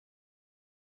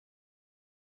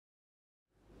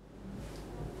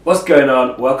What's going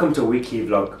on? Welcome to weekly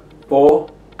vlog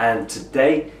 4, and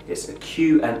today it's a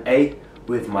Q&A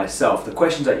with myself. The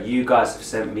questions that you guys have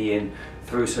sent me in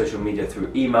through social media,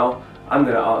 through email, I'm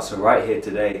going to answer right here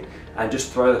today, and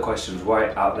just throw the questions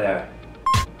right out there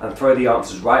and throw the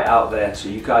answers right out there so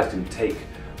you guys can take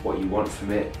what you want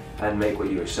from it and make what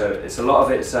you wish. So it's a lot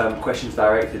of it's questions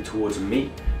directed towards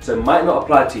me, so it might not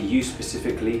apply to you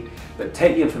specifically, but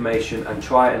take the information and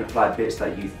try and apply bits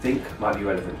that you think might be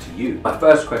relevant to you. My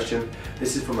first question,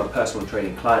 this is from a personal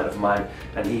training client of mine,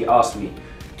 and he asked me,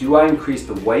 do I increase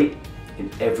the weight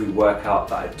in every workout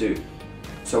that I do?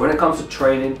 So when it comes to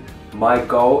training, my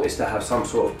goal is to have some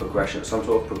sort of progression, some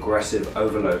sort of progressive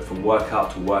overload from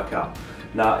workout to workout.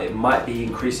 Now it might be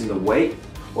increasing the weight,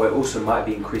 or it also might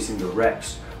be increasing the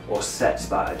reps or sets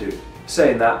that I do.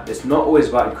 Saying that, it's not always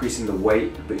about increasing the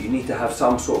weight, but you need to have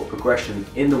some sort of progression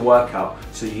in the workout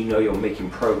so you know you're making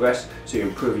progress, so you're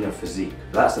improving your physique.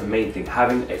 That's the main thing,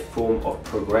 having a form of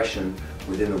progression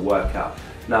within the workout.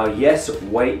 Now yes,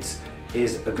 weight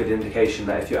is a good indication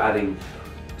that if you're adding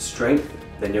strength,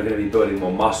 then you're going to be building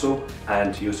more muscle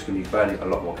and you're also going to be burning a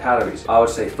lot more calories. I would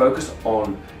say focus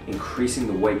on increasing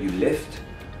the weight you lift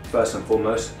first and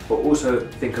foremost, but also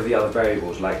think of the other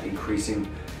variables like increasing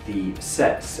the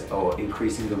sets or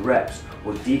increasing the reps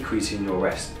or decreasing your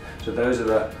rest. So those are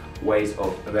the ways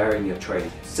of varying your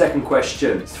training. Second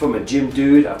question, it's from a gym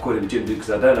dude. I've called him gym dude because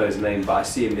I don't know his name, but I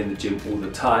see him in the gym all the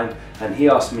time, and he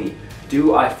asked me,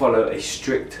 do I follow a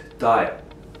strict diet?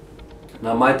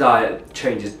 Now my diet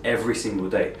changes every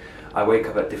single day. I wake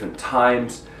up at different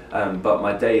times, but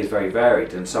my day is very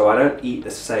varied, and so I don't eat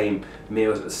the same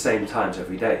meals at the same times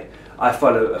every day. I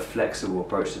follow a flexible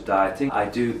approach to dieting. I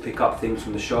do pick up things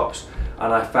from the shops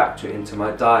and I factor it into my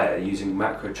diet using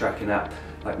macro tracking app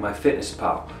like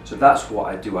MyFitnessPal. So that's what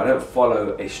I do. I don't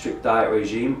follow a strict diet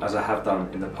regime as I have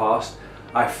done in the past.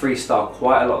 I freestyle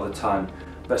quite a lot of the time.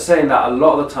 But saying that, a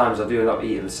lot of the times I do end up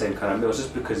eating the same kind of meals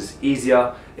just because it's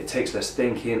easier, it takes less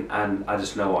thinking, and I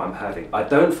just know what I'm having. I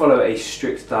don't follow a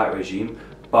strict diet regime,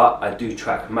 but I do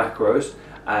track macros,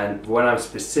 and when I'm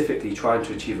specifically trying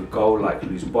to achieve a goal like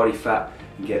lose body fat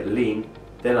and get lean,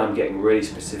 then I'm getting really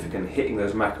specific and hitting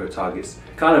those macro targets.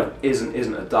 Kind of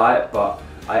isn't a diet, but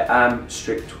I am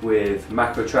strict with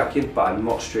macro tracking, but I'm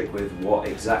not strict with what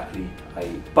exactly I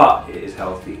eat. But it is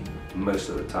healthy most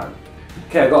of the time.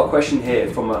 Okay, I got a question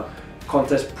here from a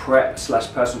contest prep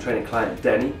 / personal training client,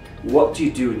 Denny. What do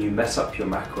you do when you mess up your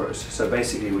macros? So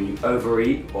basically when you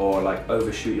overeat or like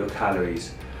overshoot your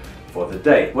calories for the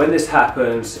day. When this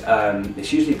happens,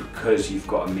 it's usually because you've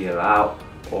got a meal out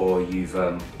or you've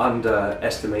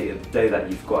underestimated the day that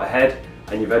you've got ahead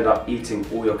and you've ended up eating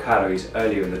all your calories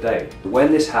earlier in the day. When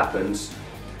this happens,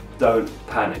 don't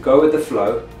panic. Go with the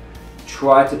flow.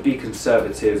 Try to be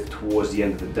conservative towards the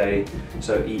end of the day.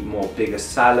 So eat more bigger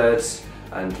salads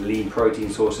and lean protein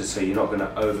sources so you're not going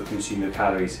to over-consume your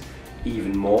calories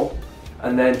even more.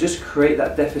 And then just create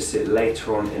that deficit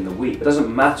later on in the week. It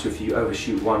doesn't matter if you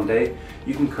overshoot one day,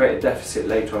 you can create a deficit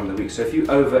later on in the week. So if you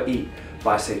overeat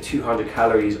by say 200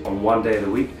 calories on one day of the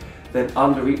week, then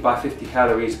undereat by 50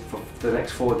 calories for the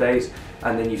next 4 days,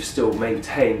 and then you've still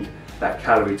maintained that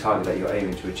calorie target that you're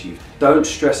aiming to achieve. Don't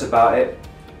stress about it.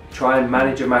 Try and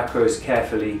manage your macros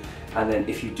carefully, and then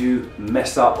if you do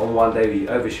mess up on one day where you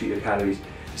overshoot your calories,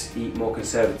 just eat more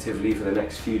conservatively for the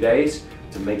next few days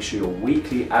to make sure your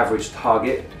weekly average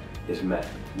target is met.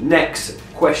 Next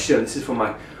question, this is from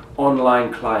my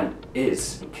online client,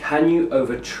 is can you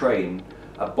overtrain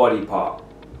a body part?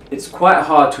 It's quite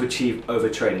hard to achieve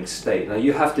overtraining state. Now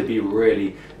you have to be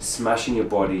really smashing your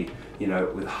body, you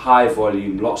know, with high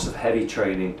volume, lots of heavy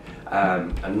training,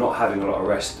 and not having a lot of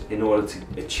rest in order to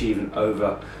achieve an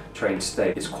overtrained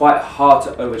state. It's quite hard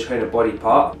to overtrain a body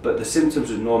part, but the symptoms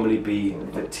would normally be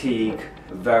fatigue,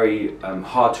 very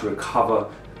hard to recover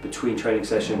between training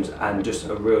sessions, and just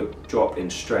a real drop in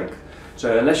strength.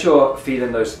 So unless you're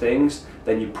feeling those things,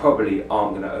 then you probably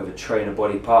aren't going to overtrain a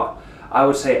body part. I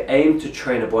would say aim to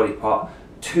train a body part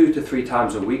 2 to 3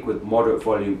 times a week with moderate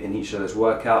volume in each of those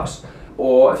workouts.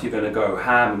 Or if you're going to go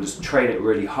ham and just train it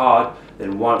really hard,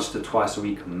 then 1 to 2 a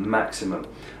week maximum.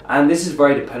 And this is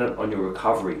very dependent on your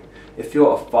recovery. If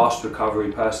you're a fast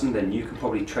recovery person, then you can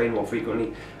probably train more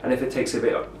frequently, and if it takes a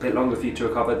bit longer for you to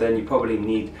recover, then you probably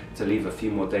need to leave a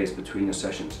few more days between your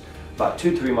sessions. But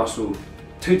 2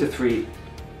 to 3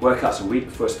 workouts a week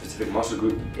for a specific muscle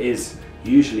group is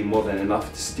usually more than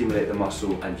enough to stimulate the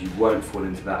muscle, and you won't fall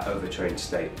into that overtrained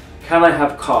state. Can I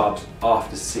have carbs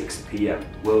after 6 p.m?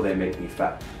 Will they make me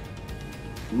fat?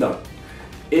 No.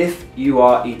 If you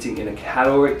are eating in a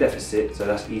caloric deficit, so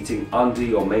that's eating under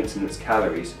your maintenance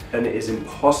calories, then it is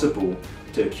impossible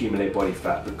to accumulate body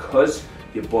fat because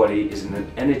your body is in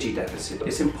an energy deficit.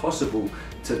 It's impossible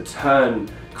to turn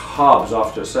carbs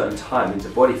after a certain time into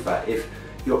body fat if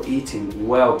you're eating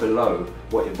well below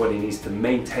what your body needs to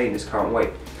maintain its current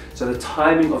weight. So the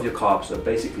timing of your carbs are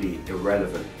basically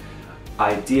irrelevant.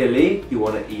 Ideally, you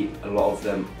want to eat a lot of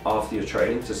them after your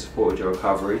training to support your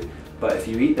recovery, but if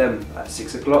you eat them at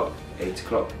 6 o'clock, 8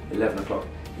 o'clock, 11 o'clock,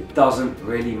 it doesn't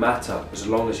really matter as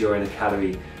long as you're in a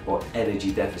calorie or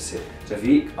energy deficit. So if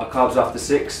you eat carbs after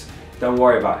 6, don't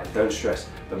worry about it, don't stress,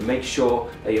 but make sure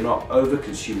that you're not over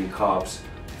consuming carbs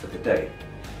for the day.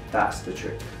 That's the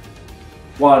trick.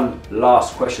 One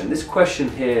last question. This question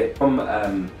here from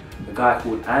a guy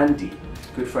called Andy,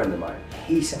 a good friend of mine.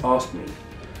 He's asked me,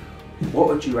 what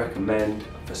would you recommend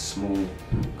for small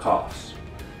calves?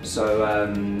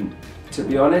 So to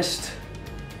be honest,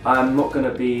 I'm not going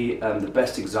to be the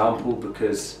best example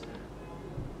because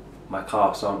my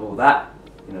calves aren't all that.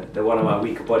 You know, they're one of my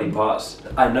weaker body parts.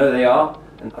 I know they are,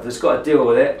 and I've just got to deal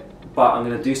with it, but I'm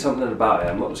going to do something about it.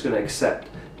 I'm not just going to accept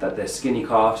that they're skinny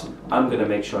calves. I'm going to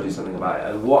make sure I do something about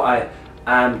it. And what I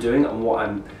am doing and what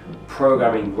I'm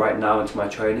programming right now into my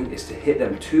training is to hit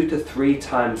them 2 to 3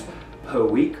 times per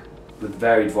week with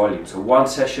varied volume. So one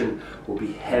session will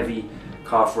be heavy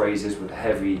calf raises with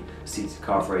heavy seated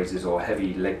calf raises or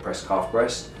heavy leg press calf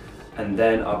press, and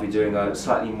then I'll be doing a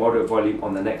slightly moderate volume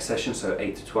on the next session, so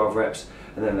 8 to 12 reps,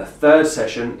 and then the third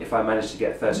session, if I manage to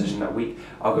get a third session that week,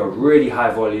 I'll go really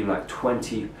high volume, like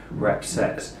 20 rep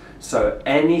sets. So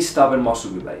any stubborn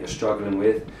muscle group that you're struggling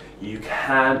with, you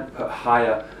can put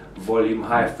higher volume,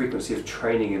 higher frequency of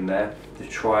training in there to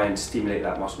try and stimulate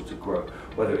that muscle to grow.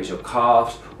 Whether it's your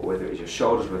calves, or whether it's your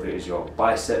shoulders, whether it's your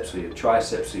biceps or your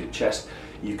triceps or your chest,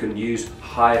 you can use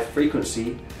higher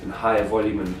frequency and higher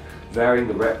volume and varying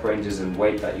the rep ranges and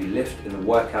weight that you lift in the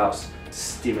workouts to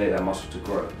stimulate that muscle to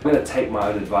grow. I'm going to take my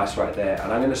own advice right there,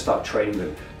 and I'm going to start training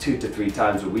them 2 to 3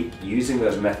 times a week using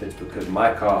those methods because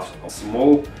my calves are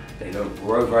small, they don't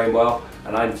grow very well,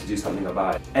 and I need to do something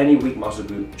about it. Any weak muscle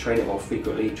group, train it more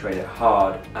frequently, train it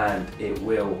hard, and it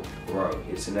will grow.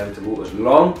 It's inevitable as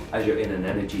long as you're in an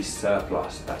energy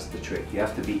surplus. That's the trick. You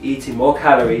have to be eating more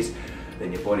calories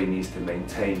than your body needs to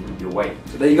maintain your weight.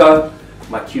 So there you go.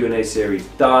 My Q&A series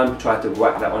done. Tried to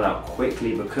whack that one out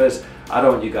quickly because I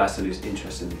don't want you guys to lose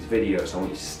interest in these videos. I want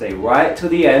you to stay right till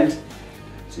the end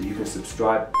so you can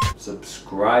subscribe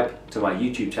to my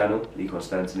YouTube channel, Lee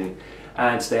Constantinou,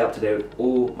 and stay up to date with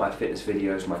all my fitness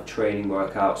videos, my training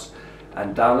workouts,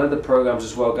 and download the programs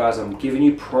as well, guys. I'm giving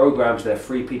you programs, they're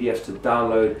free PDFs to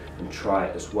download and try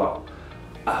it as well.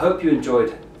 I hope you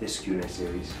enjoyed this Q&A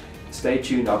series. Stay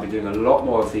tuned, I'll be doing a lot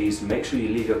more of these. Make sure you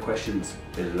leave your questions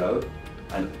below,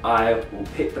 and I will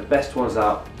pick the best ones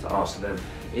out to answer them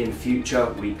in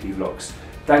future weekly vlogs.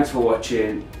 Thanks for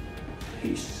watching.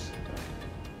 Peace.